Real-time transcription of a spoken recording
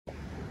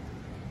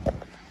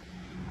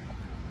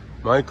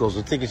Michael's.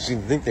 I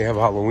think they have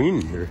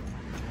Halloween in here.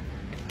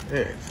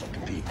 Hey,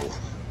 fucking people.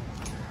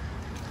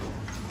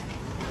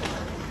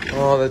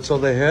 Oh, that's all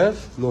they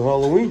have? No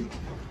Halloween?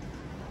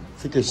 I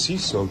think I see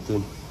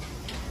something.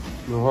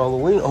 No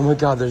Halloween? Oh my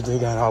God, they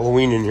got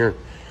Halloween in here.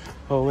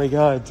 Oh my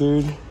God,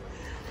 dude.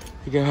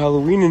 They got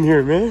Halloween in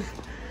here, man.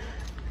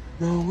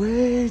 No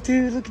way,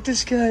 dude. Look at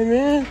this guy,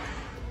 man.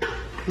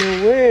 No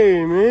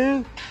way,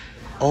 man.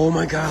 Oh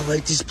my God, I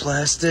like these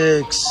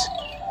plastics.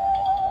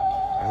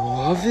 I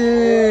love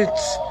it.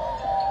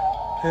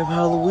 They have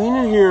Halloween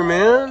in here,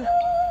 man.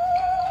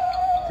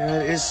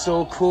 That is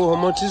so cool.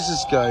 How much is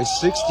this guy?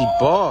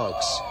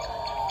 $60.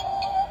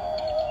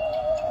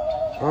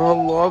 I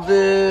love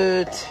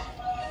it.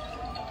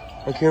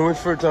 I can't wait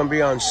for it to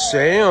be on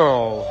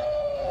sale.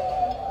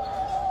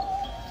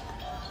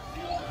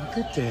 Look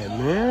at that,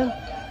 man.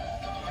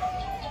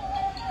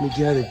 Let me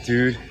get it,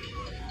 dude.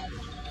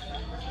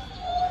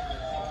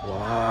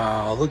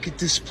 Wow, look at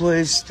this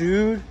place,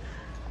 dude.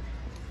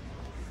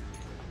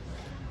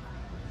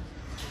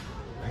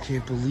 I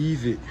can't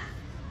believe it.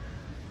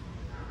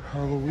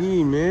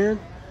 Halloween, man.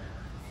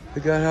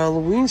 They got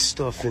Halloween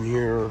stuff in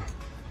here. Oh,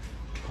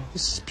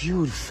 this is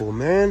beautiful,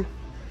 man.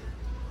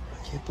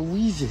 I can't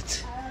believe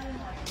it.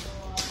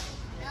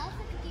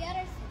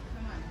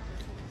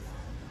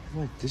 I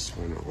like this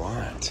one a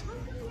lot.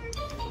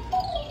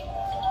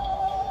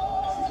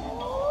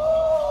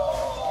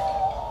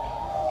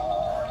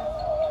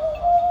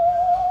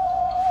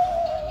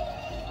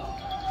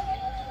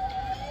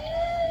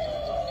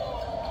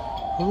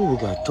 Oh, we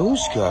got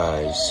those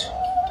guys.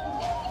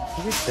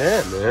 Look at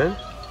that, man.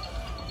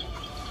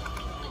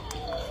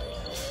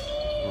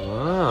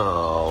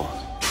 Wow.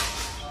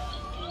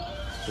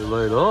 They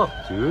light up,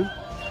 dude.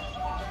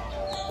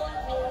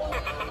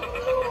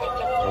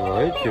 I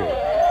like it.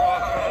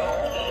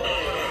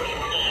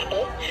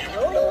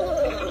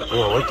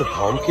 Oh, I like the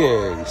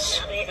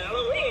pumpkins.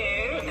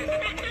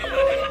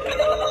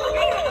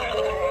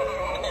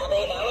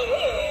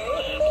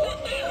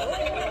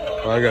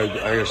 I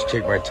gotta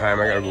take my time.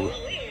 I gotta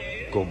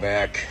go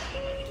back.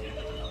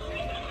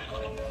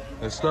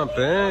 That's not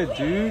bad,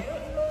 dude.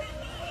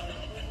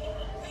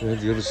 And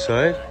the other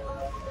side.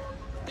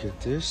 Get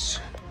this.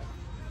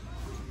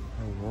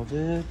 I love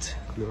it.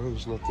 No,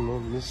 there's nothing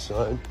on this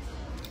side.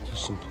 There's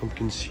some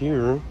pumpkins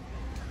here.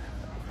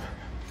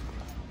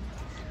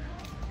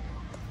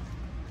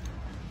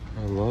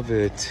 I love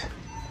it.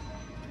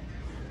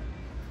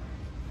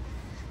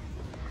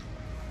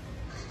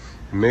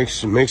 It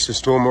makes the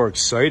store more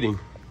exciting.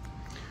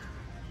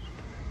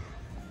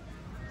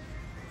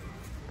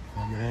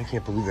 Oh man, I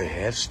can't believe they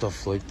have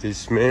stuff like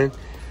this, man.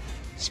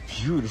 It's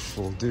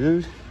beautiful,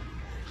 dude.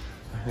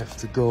 I have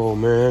to go,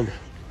 man.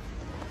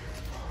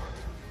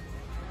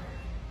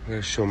 I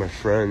gotta show my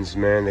friends,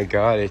 man. They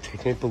got it. I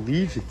can't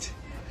believe it.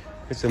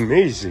 It's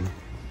amazing.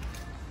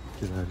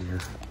 Get out of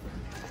here.